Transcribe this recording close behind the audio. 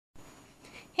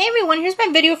Hey everyone, here's my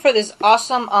video for this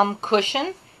awesome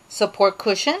cushion, support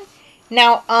cushion.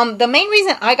 Now, the main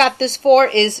reason I got this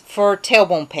is for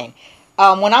tailbone pain.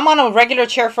 When I'm on a regular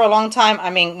chair for a long time,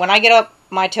 when I get up,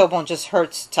 my tailbone just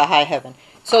hurts to high heaven.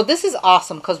 So this is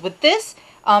awesome because with this,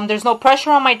 there's no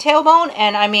pressure on my tailbone,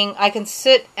 and I can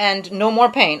sit and no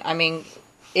more pain.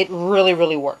 It really,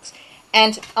 really works.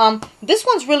 And this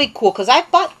one's really cool because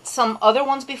I've bought some other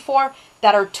ones before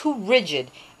that are too rigid.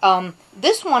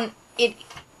 This one,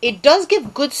 it does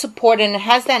give good support and it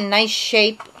has that nice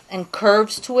shape and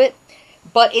curves to it,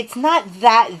 but it's not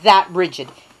that rigid.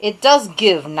 It does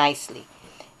give nicely.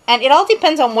 And it all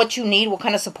depends on what you need, what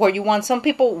kind of support you want. Some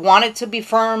people want it to be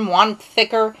firm, want it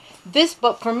thicker.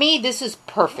 But for me, this is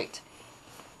perfect.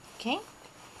 Okay?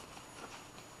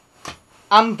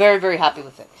 I'm very, very happy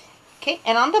with it. Okay,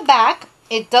 and on the back,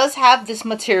 it does have this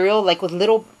material, like with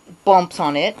little bumps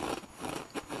on it.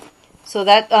 So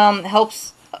that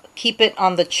helps keep it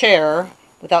on the chair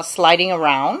without sliding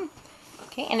around.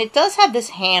 Okay, and it does have this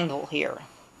handle here.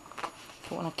 If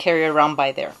you want to carry it around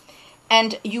by there.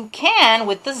 And you can,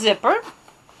 with the zipper,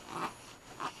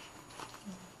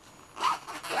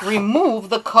 remove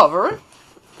the cover.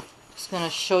 Just going to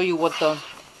show you what the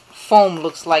foam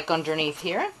looks like underneath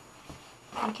here.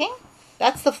 Okay,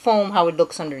 that's the foam, how it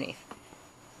looks underneath.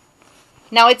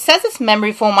 Now it says it's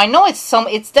memory foam. I know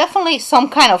it's definitely some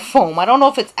kind of foam. I don't know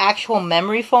if it's actual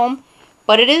memory foam,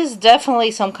 but it is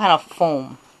definitely some kind of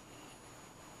foam.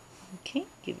 Okay,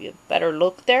 give you a better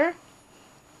look there.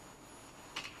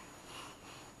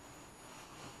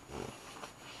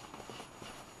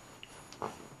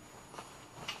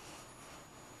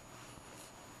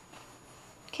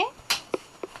 Okay,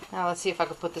 now let's see if I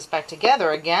can put this back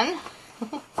together again.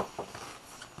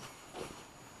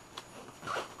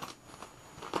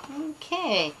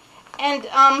 Okay, and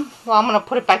well, I'm gonna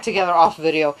put it back together off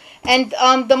video. And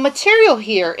the material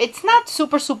here, it's not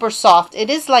super soft. It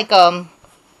is like I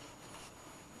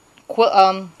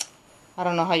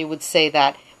don't know how you would say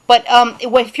that, but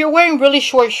if you're wearing really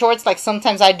short shorts, like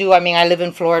sometimes I do, I live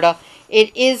in Florida,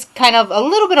 it is kind of a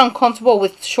little bit uncomfortable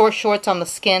with short shorts on the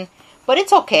skin, but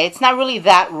it's okay. It's not really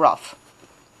that rough,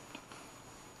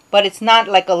 but it's not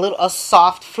like a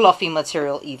soft fluffy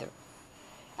material either.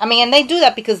 And they do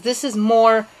that because this is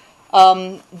more,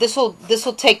 this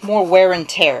will take more wear and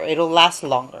tear. It'll last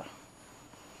longer.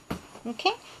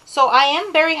 Okay, so I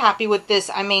am very happy with this.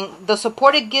 The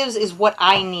support it gives is what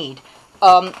I need.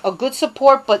 A good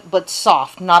support, but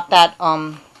soft, not that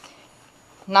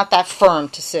firm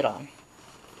to sit on.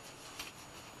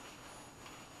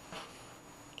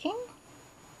 Okay,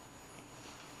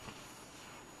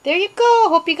 there you go.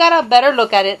 Hope you got a better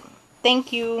look at it.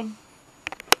 Thank you.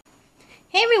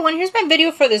 Hey everyone, here's my video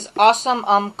for this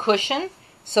awesome cushion,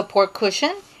 support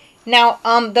cushion. Now,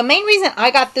 the main reason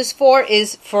I got this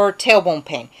is for tailbone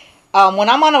pain. When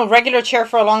I'm on a regular chair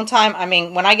for a long time,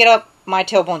 when I get up, my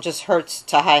tailbone just hurts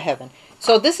to high heaven.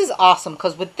 So this is awesome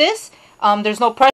because with this, there's no pressure.